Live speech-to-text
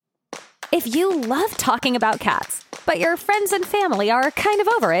If you love talking about cats, but your friends and family are kind of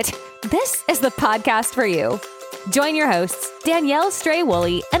over it, this is the podcast for you. Join your hosts, Danielle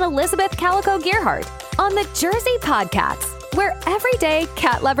Stray-Woolley and Elizabeth Calico-Gearhart, on the Jersey Podcats, where everyday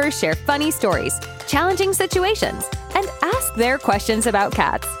cat lovers share funny stories, challenging situations, and ask their questions about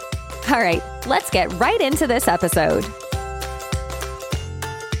cats. All right, let's get right into this episode.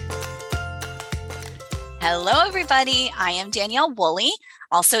 Hello, everybody. I am Danielle Woolley,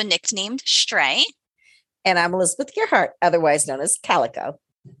 also nicknamed Stray. And I'm Elizabeth Gearhart, otherwise known as Calico.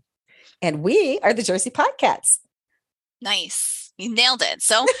 And we are the Jersey Podcats. Nice. You nailed it.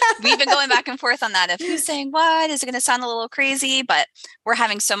 So we've been going back and forth on that of who's saying what. Is it going to sound a little crazy? But we're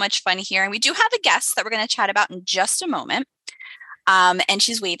having so much fun here. And we do have a guest that we're going to chat about in just a moment. And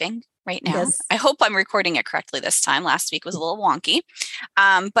she's waving right now. Yes. I hope I'm recording it correctly this time. Last week was a little wonky.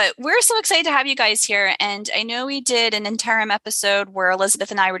 But we're so excited to have you guys here. And I know we did an interim episode where Elizabeth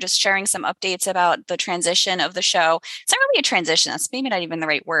and I were just sharing some updates about the transition of the show. It's not really a transition. That's maybe not even the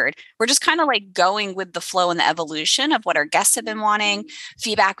right word. We're just kind of like going with the flow and the evolution of what our guests have been wanting,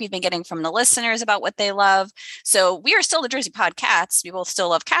 feedback we've been getting from the listeners about what they love. So we are still the Jersey Podcats. We both still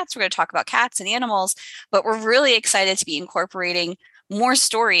love cats. We're going to talk about cats and animals, but we're really excited to be incorporating more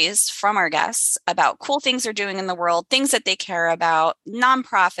stories from our guests about cool things they're doing in the world, things that they care about,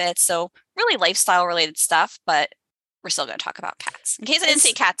 nonprofits. So really lifestyle related stuff, but we're still going to talk about cats in case I didn't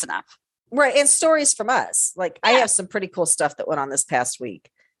say cats enough. Right. And stories from us. Like I have some pretty cool stuff that went on this past week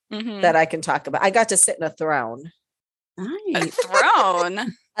that I can talk about. I got to sit in a throne. A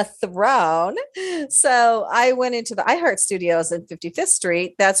throne? A throne. So I went into the iHeart Studios in 55th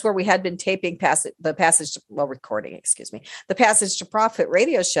Street. That's where we had been taping the Passage to Profit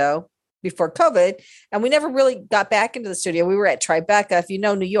radio show before COVID. And we never really got back into the studio. We were at Tribeca. If you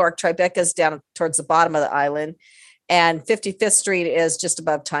know New York, Tribeca's down towards the bottom of the island. And 55th Street is just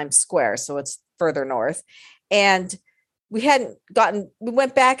above Times Square. So it's further north. And we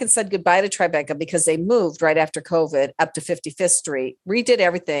went back and said goodbye to Tribeca because they moved right after COVID up to 55th Street, redid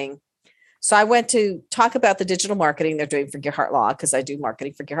everything. So I went to talk about the digital marketing they're doing for Gearhart Law, because I do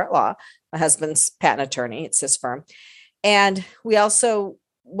marketing for Gearhart Law. My husband's patent attorney. It's his firm. And we also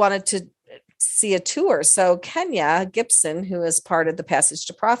wanted to see a tour. So Kenya Gibson, who is part of the Passage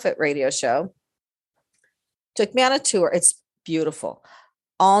to Profit radio show, took me on a tour. It's beautiful.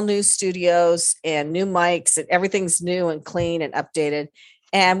 All new studios and new mics, and everything's new and clean and updated.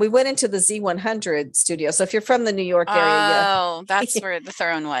 And we went into the Z100 studio. So if you're from the New York area, that's where the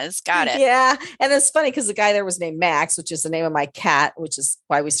throne was. Got it. Yeah. And it's funny because the guy there was named Max, which is the name of my cat, which is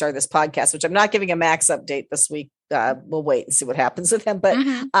why we started this podcast, which I'm not giving a Max update this week. We'll wait and see what happens with him. But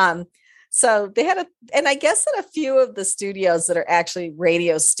so they had and I guess that a few of the studios that are actually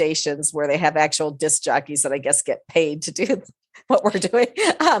radio stations where they have actual disc jockeys that I guess get paid to do what we're doing.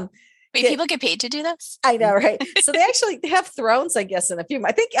 Wait, people get paid to do this? I know, right? So they have thrones, I guess, in a few.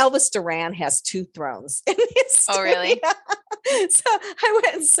 I think Elvis Duran has 2 thrones in his studio. Oh, really? So I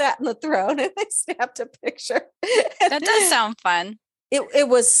went and sat in the throne and I snapped a picture. That does sound fun. It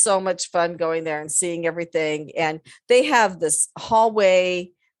was so much fun going there and seeing everything. And they have this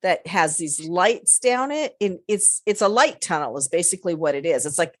hallway that has these lights down it. And it's a light tunnel is basically what it is.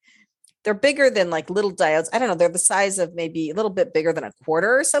 It's like, they're bigger than like little diodes. I don't know. They're the size of maybe a little bit bigger than a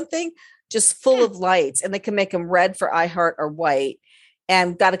quarter or something, just full of lights. And they can make them red for iHeart or white.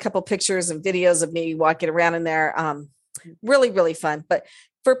 And got a couple pictures and videos of me walking around in there. Really, really fun. But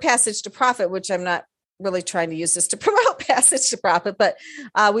for Passage to Profit, which I'm not really trying to use this to promote Passage to Profit, but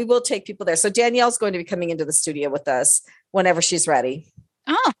we will take people there. So Danielle's going to be coming into the studio with us whenever she's ready.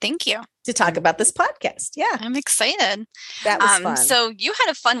 Oh, thank you. To talk about this podcast. Yeah. I'm excited. That was fun. So you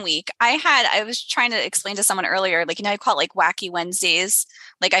had a fun week. I was trying to explain to someone earlier, like, I call it like wacky Wednesdays.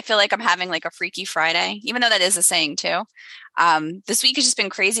 Like, I feel like I'm having like a freaky Friday, even though that is a saying too. This week has just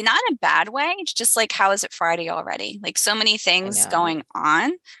been crazy, not in a bad way. It's just like, how is it Friday already? Like so many things going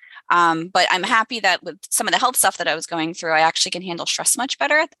on. But I'm happy that with some of the health stuff that I was going through, I actually can handle stress much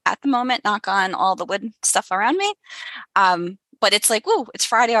better at the moment, knock on all the wood stuff around me. But it's like, woo, it's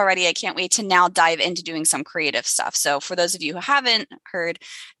Friday already. I can't wait to now dive into doing some creative stuff. So for those of you who haven't heard,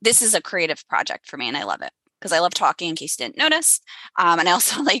 this is a creative project for me and I love it because I love talking in case you didn't notice. And I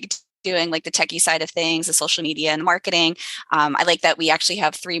also like doing like the techie side of things, the social media and marketing. I like that we actually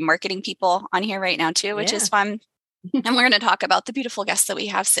have 3 marketing people on here right now too, which is fun. And we're going to talk about the beautiful guests that we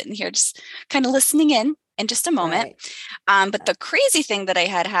have sitting here, just kind of listening in just a moment. Right. But the crazy thing that I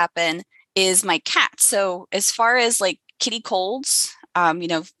had happen is my cat. So as far as like kitty colds,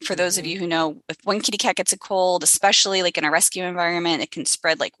 for those of you who know, if one kitty cat gets a cold, especially like in a rescue environment, it can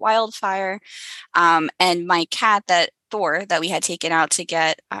spread like wildfire. And my cat that Thor that we had taken out to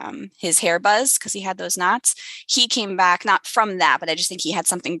get his hair buzz because he had those knots. He came back, not from that, but I just think he had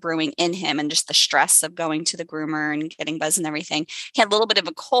something brewing in him and just the stress of going to the groomer and getting buzz and everything. He had a little bit of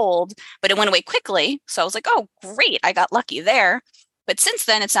a cold, but it went away quickly. So I was like, oh, great. I got lucky there. But since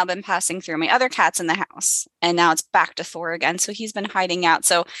then, it's now been passing through my other cats in the house. And now it's back to Thor again. So he's been hiding out.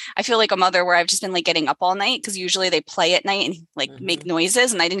 So I feel like a mother where I've just been like getting up all night because usually they play at night and like make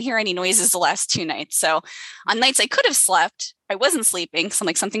noises. And I didn't hear any noises the last 2 nights. So on nights I could have slept, I wasn't sleeping. So I'm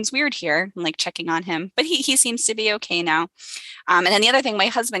like, something's weird here. I'm like checking on him. But he seems to be okay now. And then the other thing, my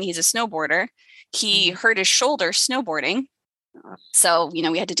husband, he's a snowboarder. He hurt his shoulder snowboarding. So,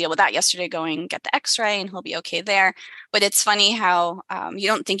 we had to deal with that yesterday, going get the x-ray and he'll be okay there. But it's funny how you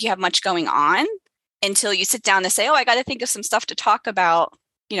don't think you have much going on until you sit down to say, oh, I got to think of some stuff to talk about,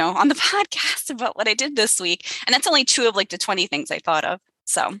 on the podcast about what I did this week. And that's only 2 of like the 20 things I thought of.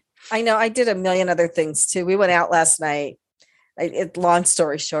 So I know I did a million other things too. We went out last night. Long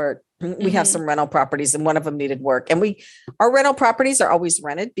story short, we have some rental properties and one of them needed work. And our rental properties are always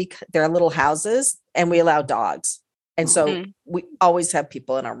rented because they're little houses and we allow dogs. And so we always have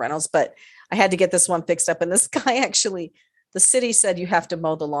people in our rentals, but I had to get this one fixed up. And this guy actually, the city said you have to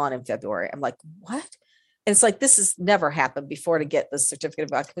mow the lawn in February. I'm like, what? And it's like, this has never happened before to get the certificate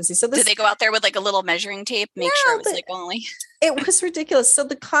of occupancy. So did they go out there with like a little measuring tape, make sure it was like only? It was ridiculous. So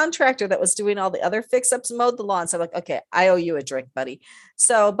the contractor that was doing all the other fix-ups mowed the lawn. So I'm like, okay, I owe you a drink, buddy.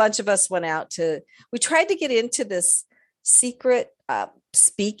 So a bunch of us went out we tried to get into this secret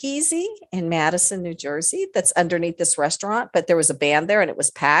speakeasy in Madison, New Jersey, that's underneath this restaurant, but there was a band there and it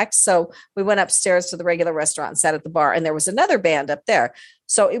was packed. So we went upstairs to the regular restaurant and sat at the bar, and there was another band up there.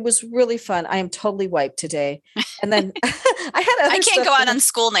 So it was really fun. I am totally wiped today. And then I can't go out on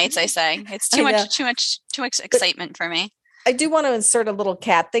school nights. I say it's too much excitement for me. I do want to insert a little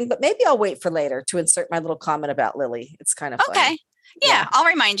cat thing, but maybe I'll wait for later to insert my little comment about Lily. It's kind of okay. Yeah, I'll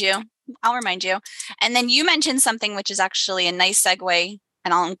remind you. And then you mentioned something which is actually a nice segue.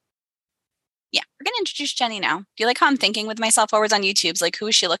 And we're going to introduce Jenny now. Do you like how I'm thinking with myself? Always on YouTube's like, who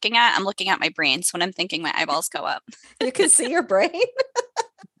is she looking at? I'm looking at my brain. So when I'm thinking, my eyeballs go up. You can see your brain.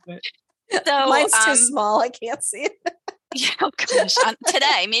 So mine's too small. I can't see it. Yeah, oh gosh.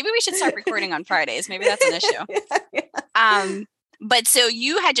 Today, maybe we should start recording on Fridays. Maybe that's an issue. But so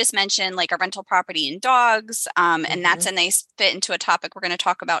you had just mentioned like a rental property and dogs, and that's a nice fit into a topic we're going to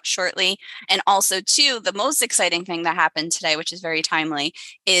talk about shortly. And also too, the most exciting thing that happened today, which is very timely,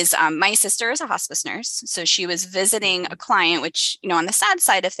 is my sister is a hospice nurse. So she was visiting a client, which, on the sad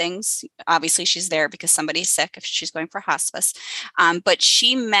side of things, obviously she's there because somebody's sick if she's going for hospice. But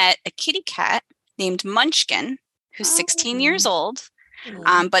she met a kitty cat named Munchkin, who's 16 years old.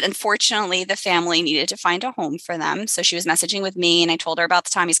 But unfortunately, the family needed to find a home for them. So she was messaging with me and I told her about the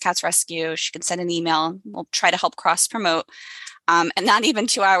Tommy's Cats Rescue. She can send an email. We'll try to help cross promote. And not even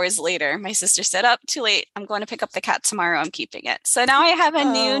 2 hours later, my sister said, too late. I'm going to pick up the cat tomorrow. I'm keeping it. So now I have a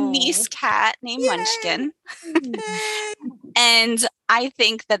new niece cat named Munchkin. And I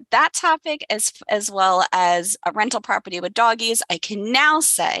think that topic, as well as a rental property with doggies, I can now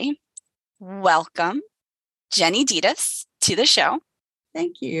say, welcome Jenny Dedes to the show.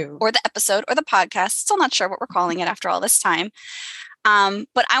 Thank you. Or the episode or the podcast. Still not sure what we're calling it after all this time.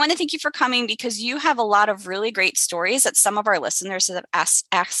 But I want to thank you for coming because you have a lot of really great stories that some of our listeners have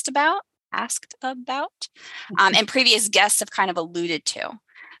asked about, and previous guests have kind of alluded to.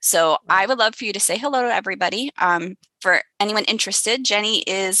 So I would love for you to say hello to everybody. For anyone interested, Jenny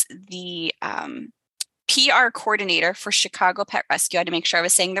is the PR coordinator for Chicago Pet Rescue. I had to make sure I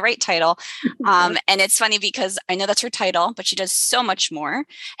was saying the right title. And it's funny because I know that's her title, but she does so much more.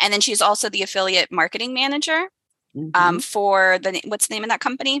 And then she's also the affiliate marketing manager for what's the name of that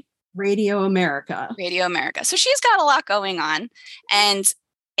company? Radio America. Radio America. So she's got a lot going on. And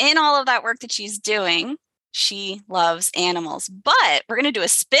in all of that work that she's doing, she loves animals. But we're going to do a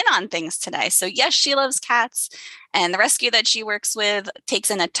spin on things today. So yes, she loves cats. And the rescue that she works with takes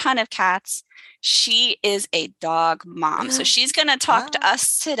in a ton of cats. She is a dog mom. So she's going to talk to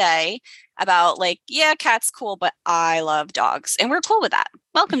us today about cat's cool, but I love dogs. And we're cool with that.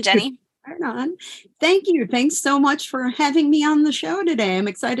 Welcome, Jenny. Right on. Thank you. Thanks so much for having me on the show today. I'm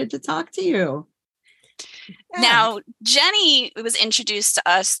excited to talk to you. Now, Jenny was introduced to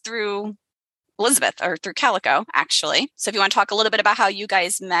us through Elizabeth, or through Calico, actually. So if you want to talk a little bit about how you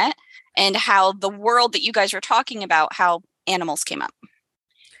guys met and how the world that you guys were talking about, how animals came up.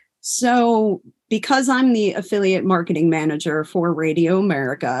 So because I'm the affiliate marketing manager for Radio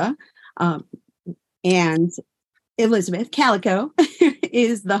America, and Elizabeth Calico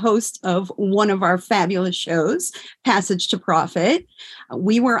is the host of one of our fabulous shows, Passage to Profit.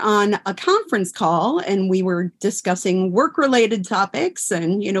 We were on a conference call and we were discussing work-related topics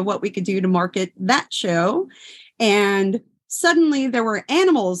and, what we could do to market that show. And suddenly there were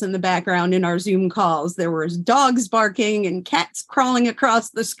animals in the background in our Zoom calls. There was dogs barking and cats crawling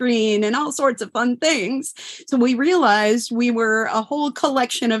across the screen and all sorts of fun things. So we realized we were a whole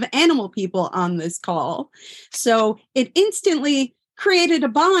collection of animal people on this call. So it instantly created a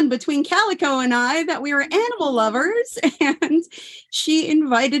bond between Calico and I that we were animal lovers, and she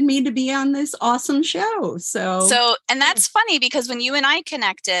invited me to be on this awesome show. So, and that's funny because when you and I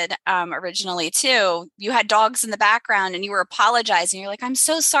connected originally too, you had dogs in the background and you were apologizing. You're like, "I'm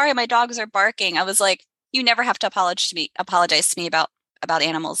so sorry, my dogs are barking." I was like, "You never have to apologize to me about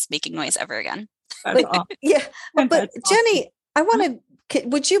animals making noise ever again." That's awesome. Yeah, but That's Jenny,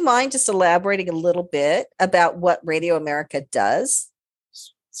 would you mind just elaborating a little bit about what Radio America does?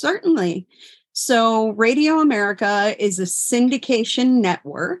 Certainly. So Radio America is a syndication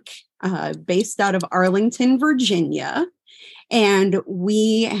network based out of Arlington, Virginia. And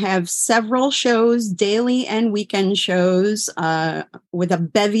we have several shows, daily and weekend shows, with a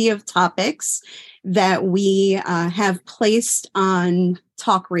bevy of topics that we have placed on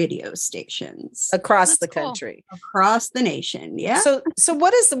talk radio stations Across the country. Across the nation. Yeah. So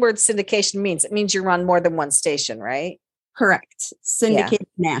what does the word syndication means? It means you're on more than one station, right? Correct. Syndicated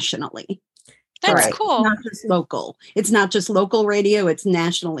nationally. That's Right. cool. Not just local. It's not just local radio. It's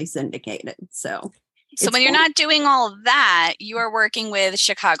nationally syndicated. So when you're not doing all of that, you are working with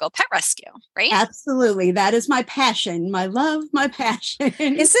Chicago Pet Rescue, right? Absolutely. That is my passion, my love, my passion.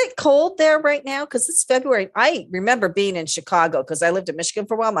 Is it cold there right now? Because it's February. I remember being in Chicago because I lived in Michigan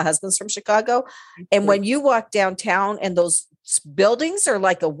for a while. My husband's from Chicago. And when you walk downtown and those buildings are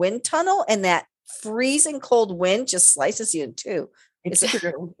like a wind tunnel and that freezing cold wind just slices you in two. It's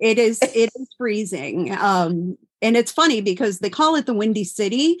true. It is freezing. And it's funny because they call it the Windy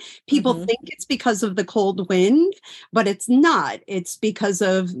City. People think it's because of the cold wind, but it's not. It's because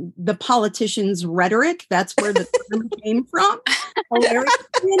of the politicians' rhetoric. That's where the term came from.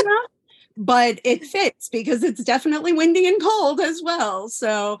 Hilariously enough. But it fits because it's definitely windy and cold as well.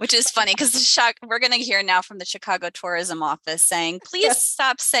 So, which is funny because we're going to hear now from the Chicago Tourism Office saying, "Please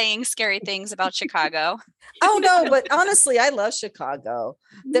stop saying scary things about Chicago." Oh no, but honestly, I love Chicago.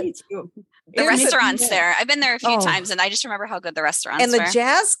 Me too. The restaurants there. I've been there a few times, and I just remember how good the restaurants and the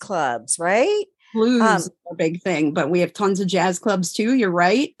jazz clubs, right? Blues is a big thing, but we have tons of jazz clubs too. You're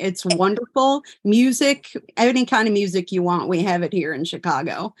right. It's wonderful. Music, any kind of music you want, we have it here in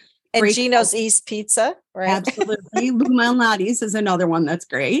Chicago. And Great Gino's East Pizza, right? Absolutely. Lou Malnati's is another one that's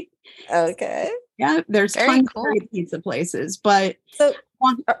great. Okay. Yeah, there's tons of great pizza places. But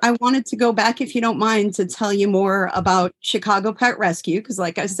I wanted to go back, if you don't mind, to tell you more about Chicago Pet Rescue, because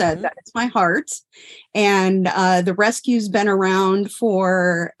like I said, that's my heart. And the rescue's been around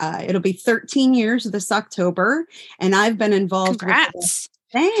for, it'll be 13 years this October. And I've been involved. Congrats.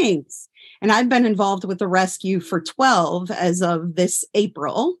 Thanks. And I've been involved with the rescue for 12 as of this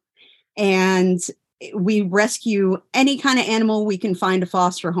April. And we rescue any kind of animal we can find a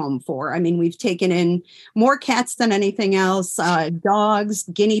foster home for. I mean, we've taken in more cats than anything else, dogs,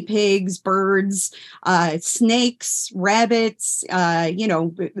 guinea pigs, birds, snakes, rabbits,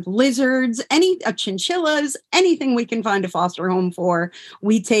 lizards, chinchillas, anything we can find a foster home for,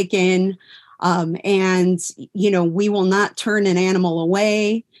 we take in. And we will not turn an animal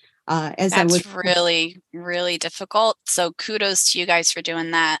away. That's really, really difficult. So kudos to you guys for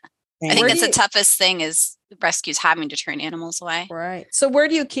doing that. I think that's the toughest thing is rescues having to turn animals away. Right. So where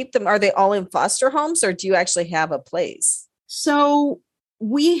do you keep them? Are they all in foster homes or do you actually have a place? So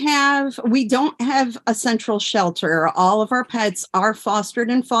we don't have a central shelter. All of our pets are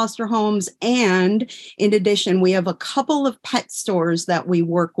fostered in foster homes. And in addition, we have a couple of pet stores that we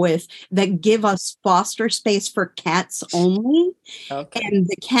work with that give us foster space for cats only. Okay. And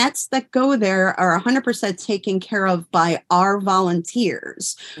the cats that go there are 100% taken care of by our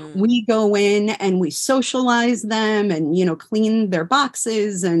volunteers. We go in and we socialize them and, clean their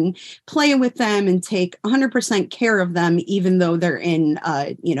boxes and play with them and take 100% care of them, even though they're in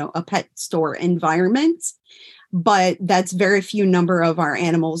a pet store environment. But that's very few number of our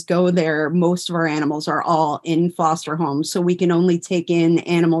animals go there. Most of our animals are all in foster homes. So we can only take in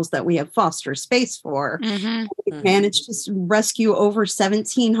animals that we have foster space for. We've managed to rescue over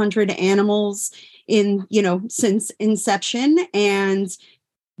 1,700 animals since inception. And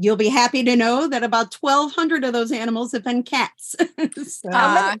you'll be happy to know that about 1,200 of those animals have been cats.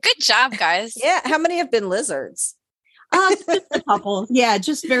 Good job, guys. Yeah. How many have been lizards? Just a couple. Yeah,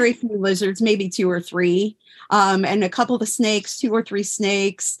 just very few lizards, maybe 2 or 3. And a couple of snakes, 2 or 3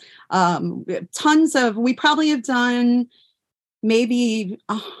 snakes. We probably have done maybe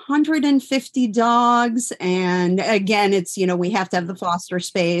 150 dogs. And again, it's, we have to have the foster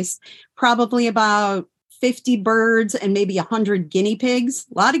space, probably about 50 birds and maybe 100 guinea pigs,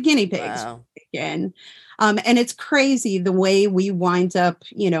 a lot of guinea pigs. Wow. Again. And it's crazy the way we wind up,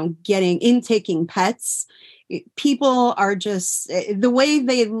 taking pets. People are just, the way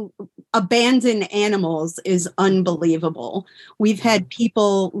they abandon animals is unbelievable. We've had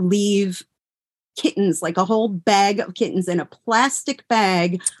people leave kittens, like a whole bag of kittens in a plastic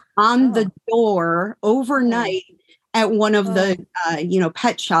bag on the door overnight at one of the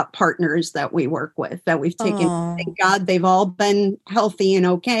pet shop partners that we work with, that we've taken. Thank God they've all been healthy and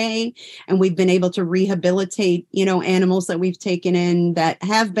okay, and we've been able to rehabilitate animals that we've taken in that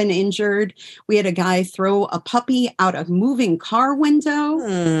have been injured. We had a guy throw a puppy out a moving car window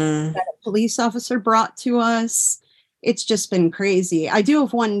that a police officer brought to us. It's just been crazy. I do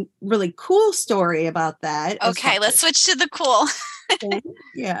have one really cool story about that. Okay, let's switch to the cool.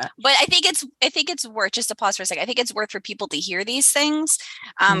 Yeah. But I think it's worth, just to pause for a second, I think it's worth for people to hear these things.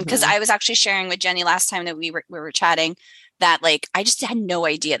 Because I was actually sharing with Jenny last time that we were chatting that, like, I just had no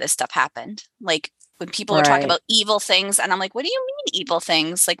idea this stuff happened. Like, when people were talking about evil things, and I'm like, what do you mean evil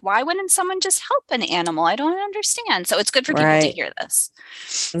things? Like, why wouldn't someone just help an animal? I don't understand. So it's good for people to hear this.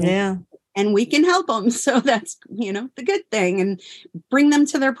 Yeah. And we can help them. So that's, the good thing, and bring them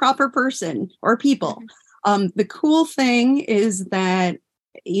to their proper person or people. The cool thing is that,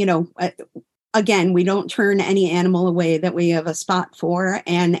 again, we don't turn any animal away that we have a spot for.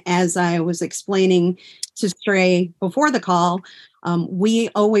 And as I was explaining to Stray before the call, we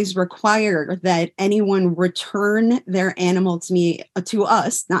always require that anyone return their animal to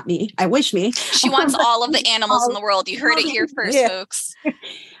us, not me. I wish me. She wants all of the animals in the world. You heard it here first, folks.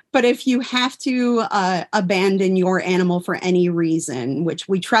 But if you have to abandon your animal for any reason, which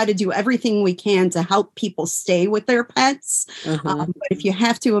we try to do everything we can to help people stay with their pets, but if you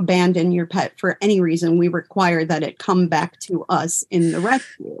have to abandon your pet for any reason, we require that it come back to us in the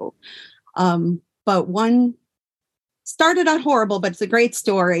rescue. But one started out horrible, but it's a great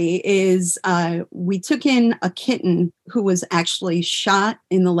story, is we took in a kitten who was actually shot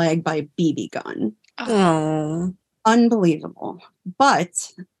in the leg by a BB gun. Oh. Unbelievable.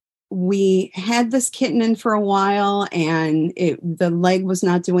 But we had this kitten in for a while, and the leg was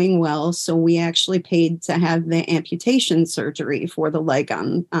not doing well. So we actually paid to have the amputation surgery for the leg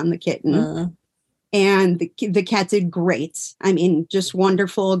on the kitten. And the cat did great. I mean, just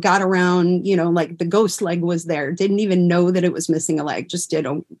wonderful. Got around, like the ghost leg was there. Didn't even know that it was missing a leg. Just did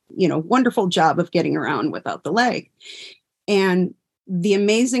a, wonderful job of getting around without the leg. And the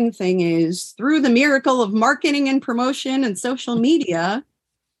amazing thing is, through the miracle of marketing and promotion and social media,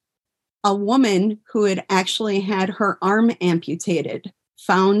 a woman who had actually had her arm amputated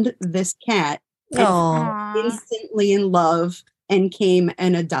found this cat and was instantly in love and came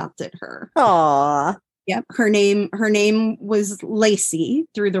and adopted her. Aww. Yep. Her name was Lacey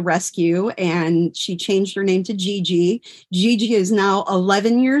through the rescue, and she changed her name to Gigi. Gigi is now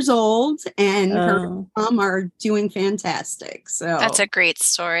 11 years old, and her mom are doing fantastic. So that's a great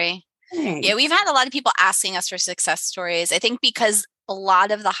story. Thanks. Yeah, we've had a lot of people asking us for success stories. I think because a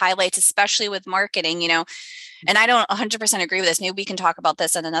lot of the highlights, especially with marketing, and I don't 100% agree with this. Maybe we can talk about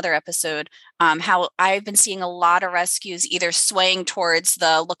this in another episode. How I've been seeing a lot of rescues either swaying towards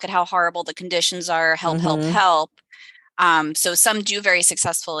the look at how horrible the conditions are, help, help, help. So some do very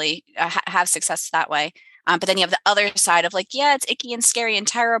successfully have success that way. But then you have the other side of like, yeah, it's icky and scary and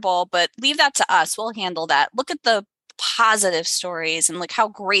terrible, but leave that to us. We'll handle that. Look at the positive stories and like how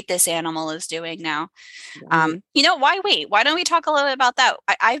great this animal is doing now. Why wait? Why don't we talk a little bit about that?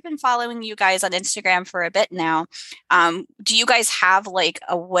 I've been following you guys on Instagram for a bit now. Do you guys have like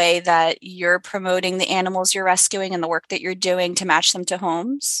a way that you're promoting the animals you're rescuing and the work that you're doing to match them to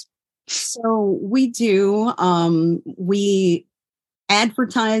homes? So we do. We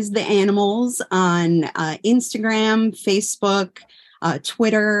advertise the animals on Instagram, Facebook,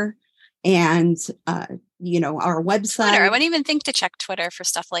 Twitter, and our website. Twitter. I wouldn't even think to check Twitter for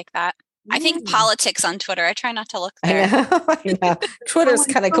stuff like that. I think politics on Twitter. I try not to look there. I know. Twitter's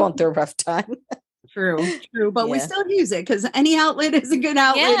kind of going through a rough time. True. But we still use it because any outlet is a good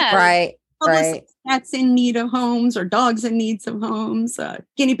outlet. Yeah. Right. cats in need of homes or dogs in need of homes,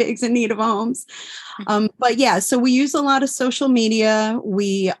 guinea pigs in need of homes. But yeah, so we use a lot of social media.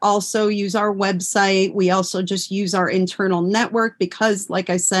 We also use our website. We also just use our internal network because, like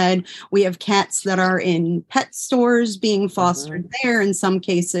I said, we have cats that are in pet stores being fostered there. In some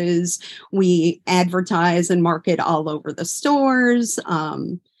cases, we advertise and market all over the stores.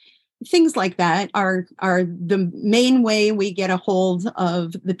 Things like that are the main way we get a hold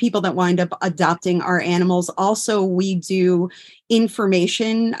of the people that wind up adopting our animals. Also, we do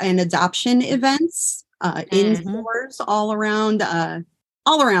information and adoption events in stores all around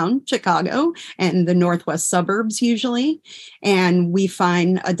Chicago and the northwest suburbs usually. And we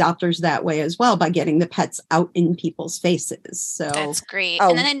find adopters that way as well by getting the pets out in people's faces. So that's great. Oh,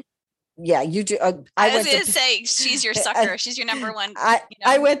 and then yeah, you do. I was going to say, she's your sucker. She's your number one.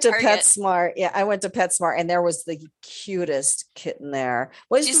 I went to target. PetSmart. Yeah, I went to PetSmart, and there was the cutest kitten there.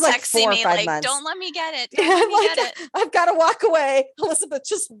 Well, She's like texting 4 or me 5 like, months. "Don't let me get it. Don't let me get it." I've got to walk away, Elizabeth.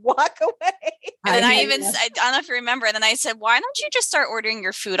 Just walk away. And then I don't know if you remember. And then I said, "Why don't you just start ordering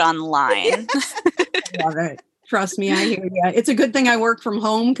your food online?" Love it. Trust me, I hear you. It's a good thing I work from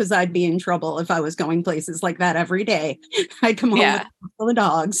home because I'd be in trouble if I was going places like that every day. I'd come home with the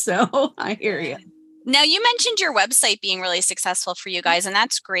dogs. So I hear you. Now, you mentioned your website being really successful for you guys, and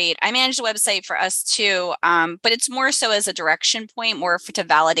that's great. I manage the website for us too, but it's more so as a direction point, more to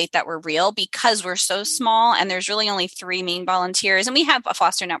validate that we're real because we're so small and there's really only 3 main volunteers. And we have a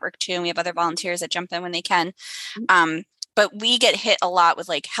foster network too, and we have other volunteers that jump in when they can. But we get hit a lot with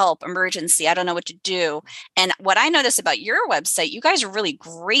like help, emergency, I don't know what to do. And what I notice about your website, you guys are really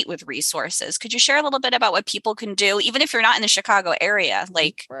great with resources. Could you share a little bit about what people can do, even if you're not in the Chicago area?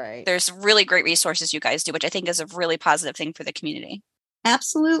 Like there's really great resources you guys do, which I think is a really positive thing for the community.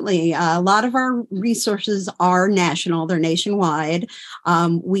 Absolutely. A lot of our resources are national. They're nationwide.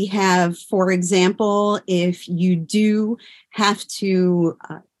 We have, for example, if you do have to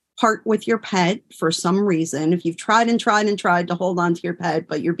part with your pet for some reason, if you've tried to hold on to your pet,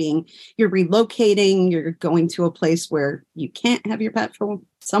 but you're relocating, you're going to a place where you can't have your pet for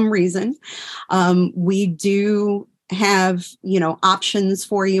some reason, we do have, options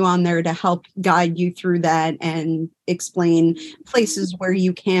for you on there to help guide you through that and explain places where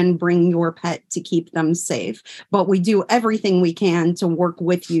you can bring your pet to keep them safe. But we do everything we can to work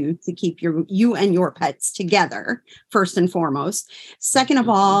with you to keep you and your pets together, first and foremost. Second of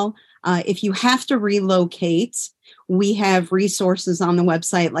all, if you have to relocate, we have resources on the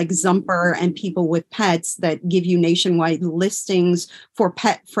website like Zumper and People with Pets that give you nationwide listings for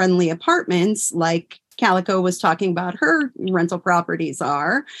pet-friendly apartments like Calico was talking about her rental properties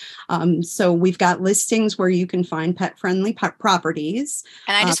are. So we've got listings where you can find pet-friendly properties.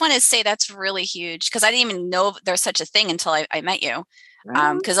 And I just want to say that's really huge because I didn't even know there's such a thing until I met you.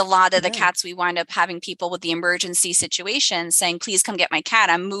 Because a lot of the cats, we wind up having people with the emergency situation saying, please come get my cat.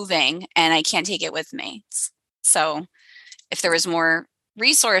 I'm moving and I can't take it with me. So if there was more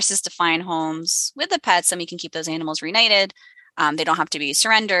resources to find homes with the pets, then we can keep those animals reunited. They don't have to be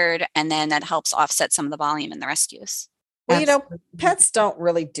surrendered. And then that helps offset some of the volume in the rescues. Well, pets don't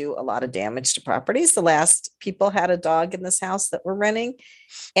really do a lot of damage to properties. The last people had a dog in this house that we're renting,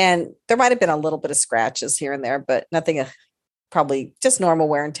 and there might have been a little bit of scratches here and there, but nothing, probably just normal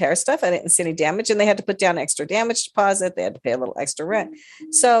wear and tear stuff. I didn't see any damage, and they had to put down extra damage deposit. They had to pay a little extra rent.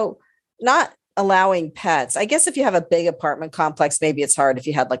 So not allowing pets, I guess if you have a big apartment complex, maybe it's hard if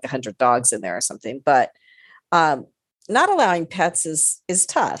you had like 100 dogs in there or something, but not allowing pets is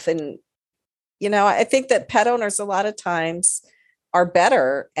tough. And, I think that pet owners a lot of times are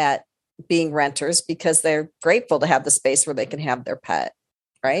better at being renters because they're grateful to have the space where they can have their pet.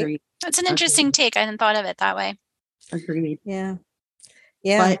 Right. Agreed. That's an interesting take. I hadn't thought of it that way. Agreed. Yeah.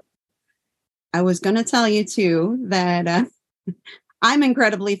 But I was going to tell you too that I'm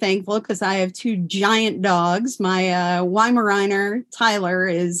incredibly thankful because I have 2 giant dogs. My Weimaraner Tyler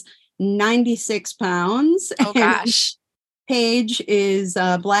is 96 pounds. Oh gosh. Paige is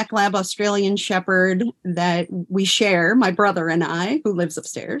a Black Lab Australian Shepherd that we share, my brother and I, who lives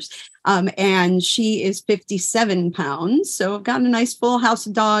upstairs. And she is 57 pounds. So I've got a nice full house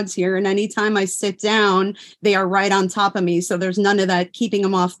of dogs here. And anytime I sit down, they are right on top of me. So there's none of that keeping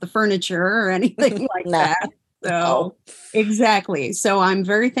them off the furniture or anything like that. So exactly. So I'm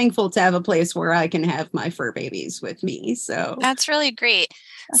very thankful to have a place where I can have my fur babies with me. So that's really great.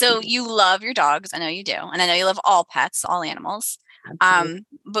 So you love your dogs. I know you do. And I know you love all pets, all animals.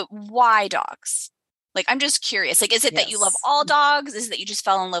 But why dogs? Like, I'm just curious. Like, is it that you love Yes. all dogs? Is it that you just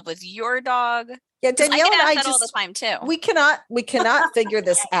fell in love with your dog? Yeah, 'Cause Danielle I and get I asked that all the just time too. we cannot figure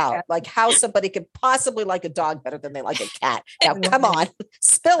this out. Like how somebody could possibly like a dog better than they like a cat. Now, come on,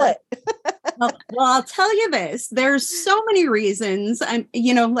 spill it. Well, I'll tell you this. There's so many reasons. I'm,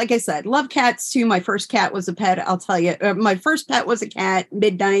 like I said, love cats too. My first cat was a pet. I'll tell you. My first pet was a cat,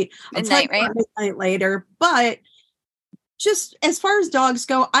 Midnight. I'll tell you Midnight, right? about Midnight later. But just as far as dogs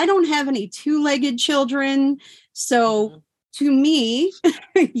go, I don't have any two-legged children. So to me,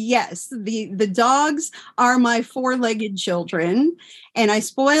 yes, the dogs are my four-legged children, and I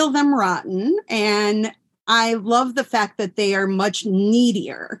spoil them rotten. And I love the fact that they are much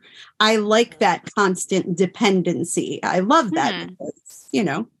needier. I like that constant dependency. I love that because,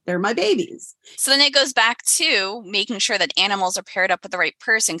 they're my babies. So then it goes back to making sure that animals are paired up with the right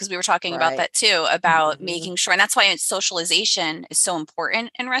person, because we were talking about that too, about making sure. And that's why socialization is so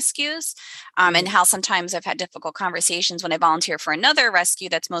important in rescues, and how sometimes I've had difficult conversations when I volunteer for another rescue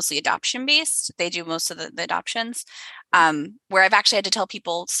that's mostly adoption based. They do most of the adoptions, where I've actually had to tell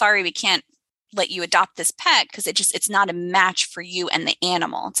people, sorry, we can't let you adopt this pet because it's not a match for you and the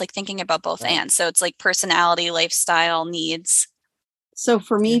animal. It's like thinking about both ends. So it's like personality, lifestyle, needs. So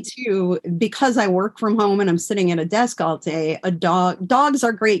for me too, because I work from home and I'm sitting at a desk all day, dogs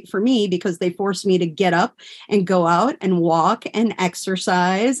are great for me because they force me to get up and go out and walk and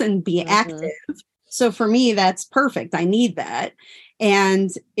exercise and be active. So for me, that's perfect. I need that. And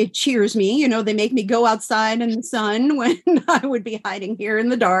it cheers me. They make me go outside in the sun when I would be hiding here in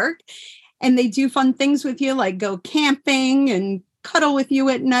the dark. And they do fun things with you, like go camping and cuddle with you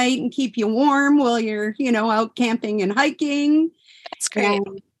at night and keep you warm while you're, out camping and hiking. That's great.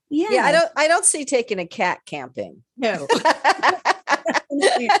 Yeah, I don't see taking a cat camping. No.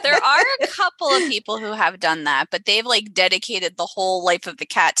 There are a couple of people who have done that, but they've like dedicated the whole life of the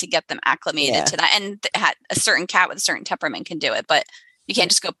cat to get them acclimated to that. And a certain cat with a certain temperament can do it, but you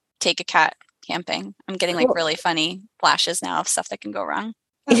can't just go take a cat camping. I'm getting like really funny flashes now of stuff that can go wrong.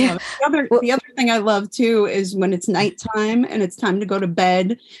 The other thing I love too is when it's nighttime and it's time to go to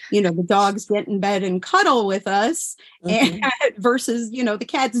bed, the dogs get in bed and cuddle with us and versus, the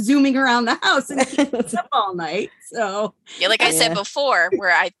cats zooming around the house and keeping us up all night. So like I said before,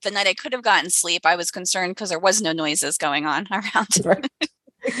 where the night I could have gotten sleep, I was concerned because there was no noises going on around.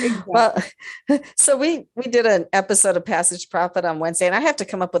 Well, so we did an episode of Passage Prophet on Wednesday, and I have to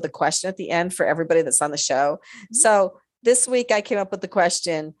come up with a question at the end for everybody that's on the show. So this week I came up with the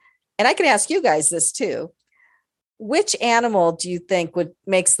question, and I can ask you guys this too. Which animal do you think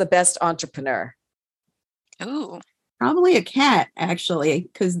makes the best entrepreneur? Ooh. Probably a cat, actually,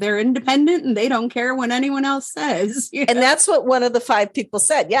 because they're independent and they don't care what anyone else says. And that's what one of the 5 people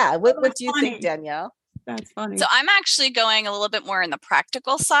said. Yeah. What do you think, Danielle? That's funny. So I'm actually going a little bit more in the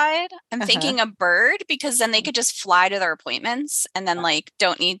practical side. I'm thinking a bird, because then they could just fly to their appointments and then like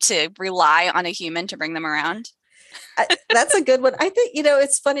don't need to rely on a human to bring them around. That's a good one. I think,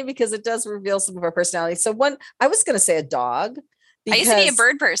 it's funny because it does reveal some of our personality. So I was going to say a dog. I used to be a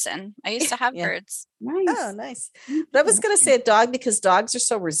bird person. I used to have birds. Nice. Oh, nice. But I was going to say a dog because dogs are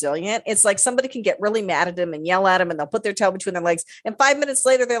so resilient. It's like somebody can get really mad at them and yell at them and they'll put their tail between their legs. And 5 minutes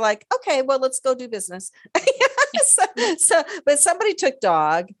later, they're like, okay, well, let's go do business. But somebody took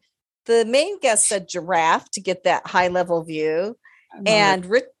dog. The main guest said giraffe to get that high level view. And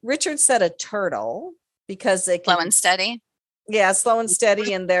Richard said a turtle because they can. Slow and steady. Yeah, slow and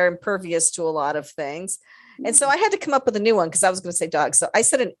steady. And they're impervious to a lot of things. And so I had to come up with a new one because I was going to say dog. So I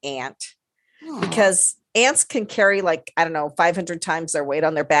said an ant because ants can carry 500 times their weight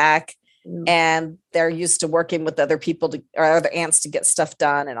on their back. And they're used to working with other people or other ants to get stuff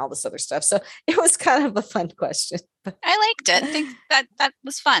done and all this other stuff. So it was kind of a fun question. I liked it. I think that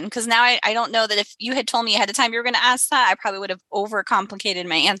was fun because now I don't know that if you had told me ahead of time you were going to ask that, I probably would have overcomplicated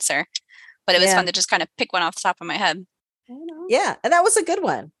my answer. But it was fun to just kind of pick one off the top of my head. Yeah. And that was a good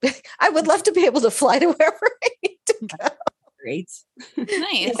one. I would love to be able to fly to wherever I need to go. Great.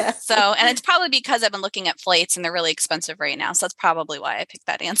 Nice. Yeah. So, and it's probably because I've been looking at flights and they're really expensive right now. So that's probably why I picked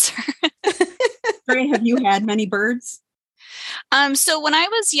that answer. Have you had many birds? So when I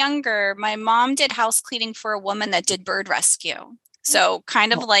was younger, my mom did house cleaning for a woman that did bird rescue. So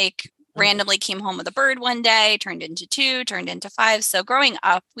kind of like randomly came home with a bird one day, turned into 2, turned into 5. So growing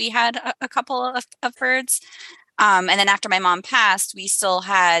up, we had a couple of birds. And then after my mom passed, we still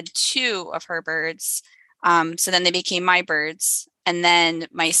had 2 of her birds. So then they became my birds. And then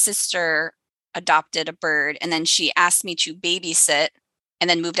my sister adopted a bird. And then she asked me to babysit and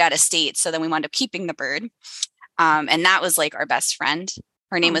then moved out of state. So then we wound up keeping the bird. And that was like our best friend.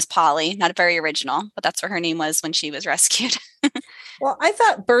 Her name was Polly, not very original, but that's what her name was when she was rescued. Well, I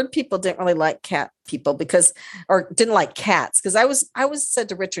thought bird people didn't really like cat people or didn't like cats. Because I was said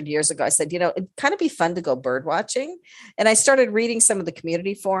to Richard years ago, I said, it'd kind of be fun to go bird watching. And I started reading some of the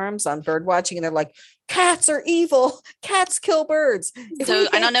community forums on bird watching, and they're like, cats are evil. Cats kill birds. So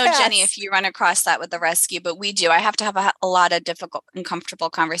I don't know, Jenny, if you run across that with the rescue, but we do. I have to have a lot of difficult, uncomfortable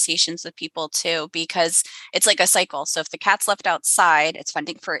conversations with people too, because it's like a cycle. So if the cat's left outside, it's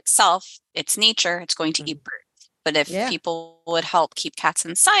fending for itself. It's nature. It's going to eat birds. But if people would help keep cats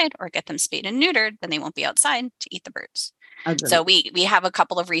inside or get them spayed and neutered, then they won't be outside to eat the birds. Okay. So we have a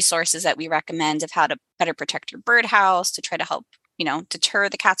couple of resources that we recommend of how to better protect your birdhouse, to try to help, deter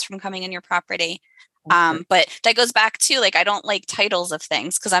the cats from coming in your property. Okay. But that goes back to, like, I don't like titles of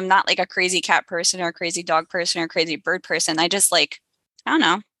things because I'm not like a crazy cat person or a crazy dog person or a crazy bird person. I just I don't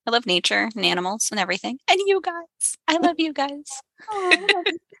know. I love nature and animals and everything. And you guys. I love you guys.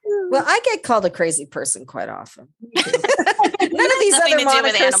 Well, I get called a crazy person quite often. None of these other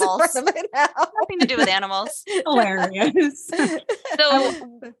monikers in front of me now. Nothing to do with animals. Hilarious. So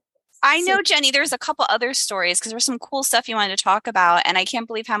I know, Jenny, there's a couple other stories because there's some cool stuff you wanted to talk about, and I can't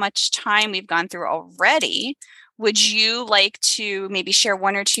believe how much time we've gone through already. Would you like to maybe share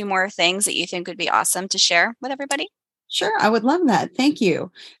one or two more things that you think would be awesome to share with everybody? Sure, I would love that. Thank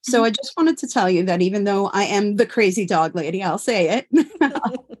you. So I just wanted to tell you that even though I am the crazy dog lady, I'll say it.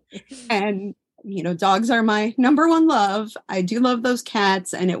 And, dogs are my number one love. I do love those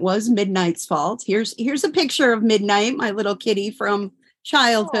cats, and it was Midnight's fault. Here's a picture of Midnight, my little kitty from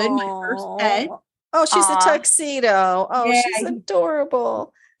childhood, my first pet. Oh, she's a tuxedo. Oh, yeah. She's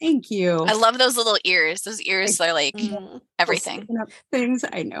adorable. Thank you. I love those little ears. Those ears are like everything. Things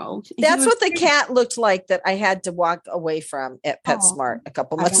I know. That's what the cat looked like that I had to walk away from at PetSmart a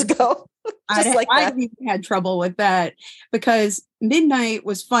couple months ago. I had trouble with that because Midnight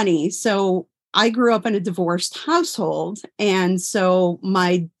was funny. So I grew up in a divorced household. And so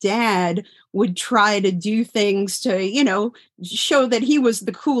my dad would try to do things to, show that he was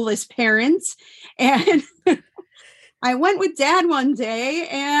the coolest parent. And I went with Dad one day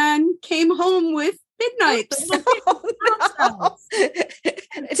and came home with Midnight. No.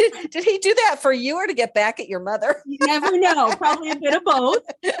 Did he do that for you or to get back at your mother? You never know. Probably a bit of both.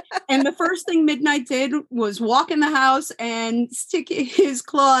 And the first thing Midnight did was walk in the house and stick his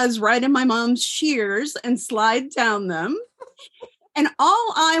claws right in my mom's shears and slide down them. And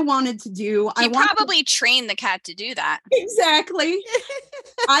all I wanted to do, I probably trained the cat to do that. Exactly.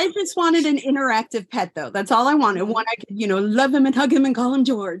 I just wanted an interactive pet, though. That's all I wanted. One I could, love him and hug him and call him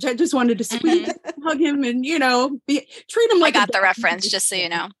George. I just wanted to squeeze him, hug him, and treat him like. I got the reference, just so you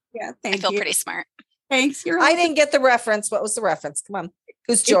know. Yeah, I feel pretty smart. Thanks. I didn't get the reference. What was the reference? Come on,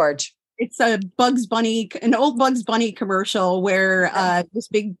 who's George? It's a an old Bugs Bunny commercial where this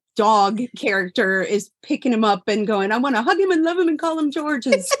big dog character is picking him up and going, I want to hug him and love him and call him George,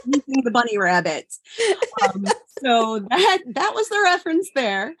 and squeezing the bunny rabbit. So that was the reference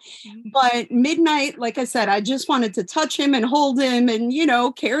there. But Midnight, like I said, I just wanted to touch him and hold him and,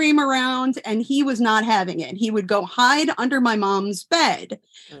 carry him around. And he was not having it. He would go hide under my mom's bed.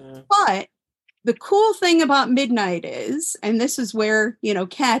 But the cool thing about Midnight is, and this is where,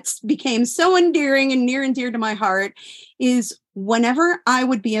 cats became so endearing and near and dear to my heart, is whenever I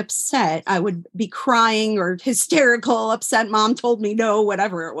would be upset, I would be crying or hysterical, upset, mom told me no,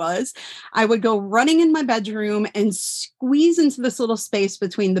 whatever it was, I would go running in my bedroom and squeeze into this little space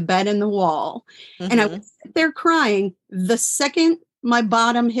between the bed and the wall. And I would sit there crying. The second my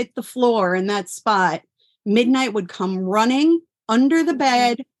bottom hit the floor in that spot, Midnight would come running under the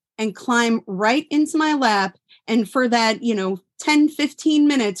bed and climb right into my lap. And for that, 10, 15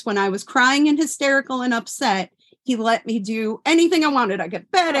 minutes when I was crying and hysterical and upset, he let me do anything I wanted. I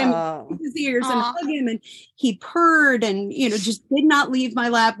could pet him, his ears and hug him. And he purred and, just did not leave my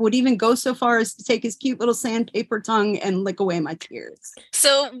lap, would even go so far as to take his cute little sandpaper tongue and lick away my tears.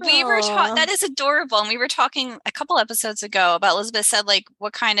 So we were that is adorable. And we were talking a couple episodes ago about Elizabeth said, like,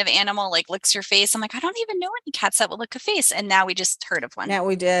 what kind of animal licks your face? I'm like, I don't even know any cats that will lick a face. And now we just heard of one. Yeah,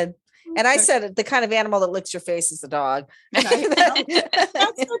 we did. And I said the kind of animal that licks your face is a dog. Cats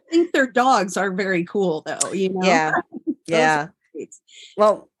that think their dogs are very cool, though. Yeah. Yeah.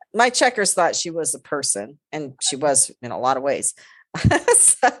 Well, my checkers thought she was a person, and she was in a lot of ways. By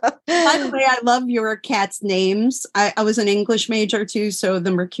the way, I love your cat's names. I was an English major too, so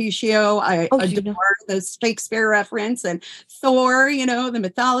the Mercutio, I adore the Shakespeare reference, and Thor, the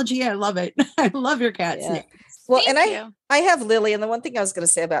mythology. I love it. I love your cat's name. Well, Thank and you. I have Lily, and the one thing I was going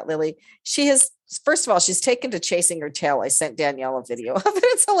to say about Lily, she has, first of all, she's taken to chasing her tail. I sent Danielle a video of it.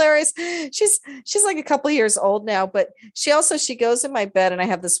 It's hilarious. She's like a couple of years old now, but she goes in my bed, and I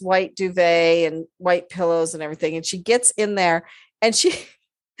have this white duvet and white pillows and everything, and she gets in there, and she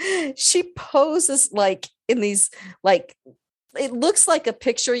poses like in these, like, it looks like a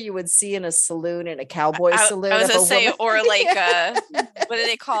picture you would see in a saloon, in a cowboy saloon. I was going to say, woman. or like, Yeah. what do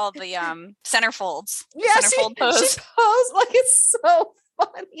they call the centerfolds? Yeah, Centerfold pose. she posed like, it's so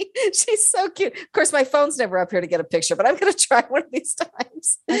funny. She's so cute. Of course, my phone's never up here to get a picture, but I'm going to try one of these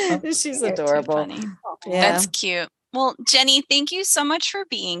times. She's adorable. Yeah. That's cute. Well, Jenny, thank you so much for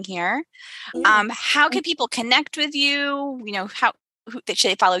being here. Yeah. How can people connect with you? You know, should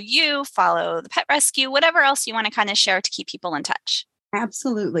they follow you, follow the pet rescue, whatever else you want to kind of share to keep people in touch?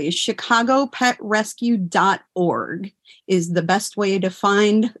 Absolutely. ChicagoPetRescue.org is the best way to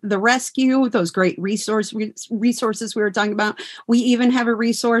find the rescue, those great resources we were talking about. We even have a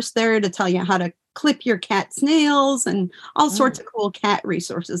resource there to tell you how to clip your cat's nails and all sorts of cool cat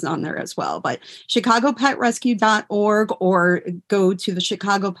resources on there as well. But ChicagoPetRescue.org, or go to the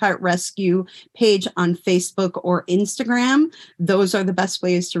Chicago Pet Rescue page on Facebook or Instagram. Those are the best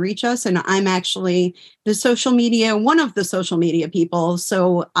ways to reach us. And I'm actually one of the social media people.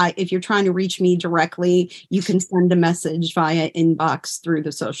 So if you're trying to reach me directly, you can send a message via inbox through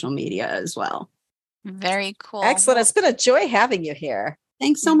the social media as well. Very cool. Excellent. It's been a joy having you here.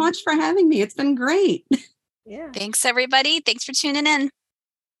 Thanks so much for having me. It's been great. Yeah. Thanks, everybody. Thanks for tuning in.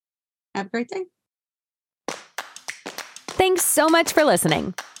 Have a great day. Thanks so much for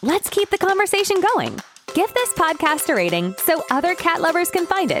listening. Let's keep the conversation going. Give this podcast a rating so other cat lovers can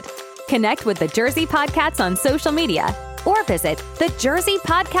find it. Connect with the Jersey Podcats on social media, or visit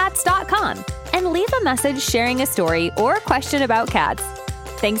thejerseypodcats.com and leave a message sharing a story or question about cats.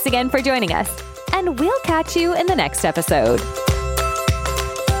 Thanks again for joining us, and we'll catch you in the next episode.